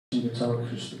amazing guitar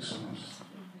acoustic sounds.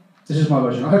 This is my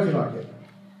version. I hope you like it.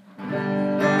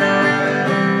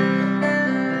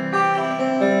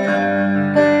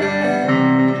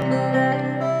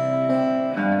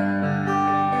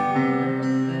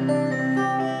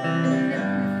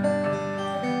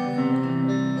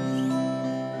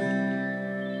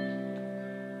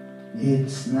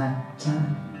 It's not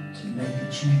time to make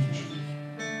a change.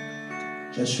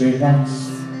 Just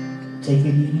relax, take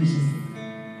it easy.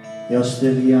 You're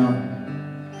still young,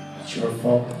 it's your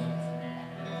fault.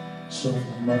 So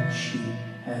much you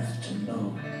have to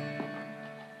know.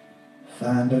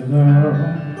 Find a girl,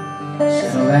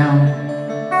 settle down.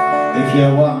 If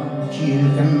you want, you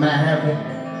can marry.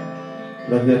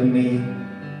 Look at me,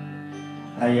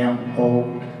 I am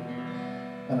old,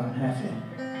 but I'm happy.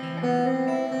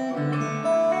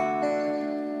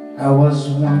 I was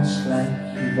once like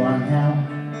you are now,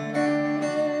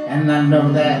 and I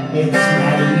know that it's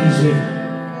not easy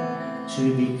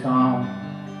to be calm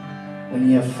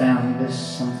when you found there's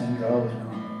something going on.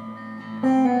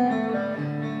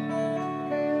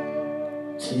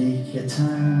 Take your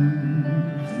time,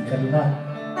 think a lot,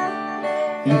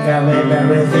 think of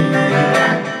everything you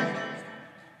got,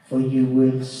 for you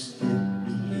will still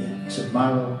be here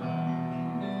tomorrow,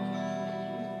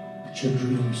 but your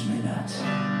dreams may not.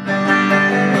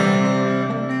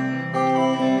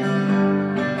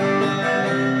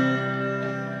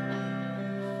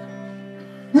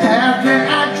 How can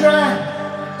I try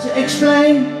to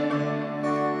explain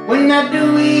when I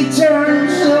do he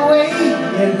turns away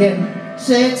again?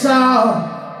 Say it's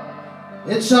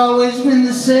always been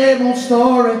the same old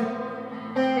story.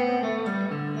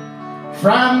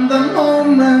 From the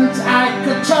moment I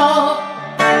could talk,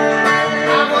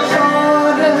 I was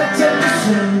ordered to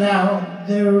listen. Now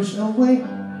there's a way,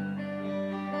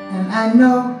 and I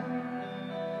know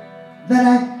that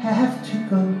I have to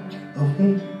go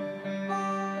away.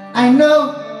 I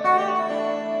know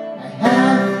I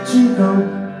have to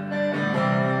go.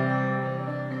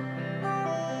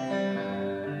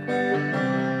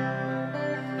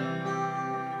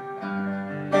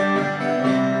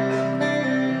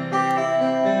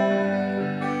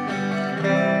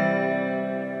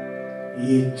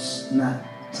 It's not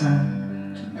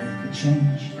time to make a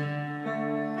change.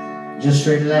 Just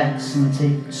relax and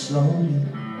take it slowly.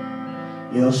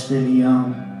 You're still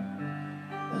young,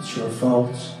 that's your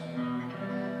fault.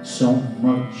 So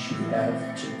much you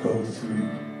have to go through.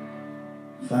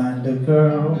 Find a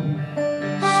girl,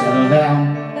 settle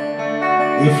down.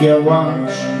 If you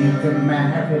want, you can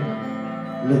marry.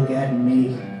 Look at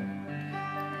me,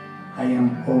 I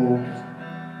am old,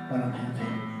 but I'm happy.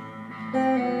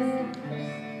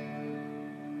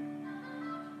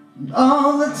 And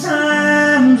all the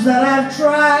times that I've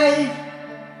tried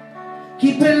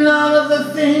keeping all of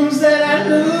the things that I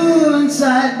knew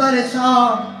inside, but it's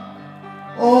hard.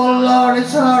 Oh Lord,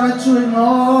 it's harder to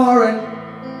ignore it.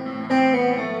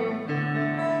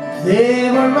 If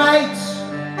they were right,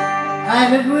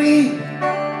 I'd agree,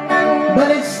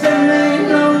 but it's the man,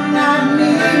 no, not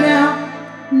me now.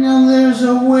 Now there's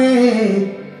a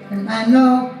way, and I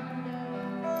know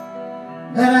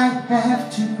that I have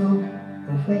to go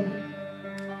away.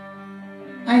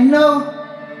 I know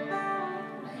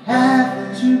I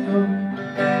have to go.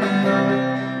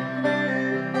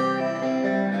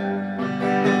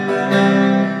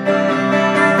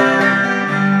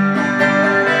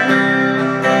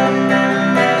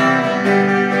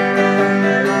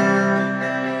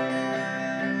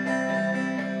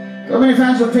 Got many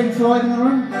fans of Pink Floyd in the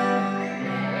room?